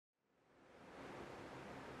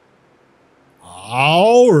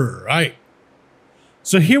All right.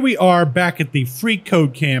 So here we are back at the Free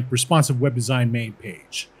Code Camp Responsive Web Design main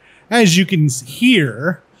page. As you can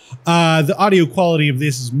hear, the audio quality of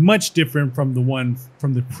this is much different from the one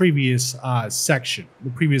from the previous section. The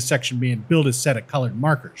previous section being build a set of colored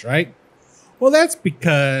markers, right? Well, that's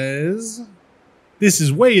because this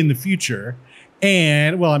is way in the future.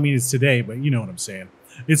 And, well, I mean, it's today, but you know what I'm saying.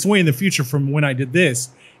 It's way in the future from when I did this.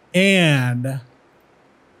 And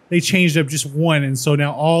they changed up just one. And so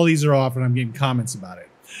now all these are off and I'm getting comments about it.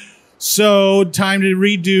 So time to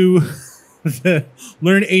redo the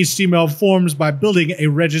Learn HTML Forms by building a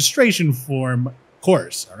registration form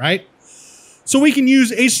course. All right. So we can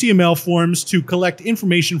use HTML forms to collect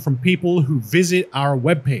information from people who visit our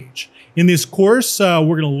webpage. In this course, we're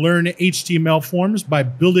going to learn HTML forms by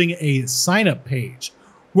building a sign-up page.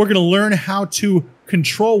 We're going to learn how to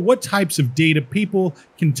control what types of data people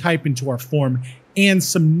can type into our form and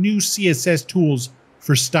some new CSS tools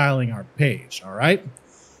for styling our page. All right.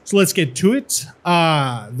 So let's get to it.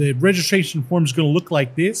 The registration form is going to look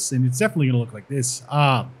like this, and it's definitely going to look like this.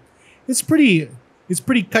 It's pretty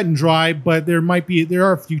cut and dry, but there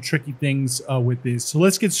are a few tricky things with this. So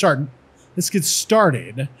let's get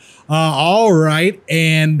started. All right,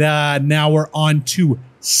 and now we're on to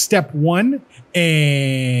step one,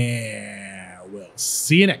 and we'll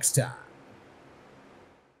see you next time.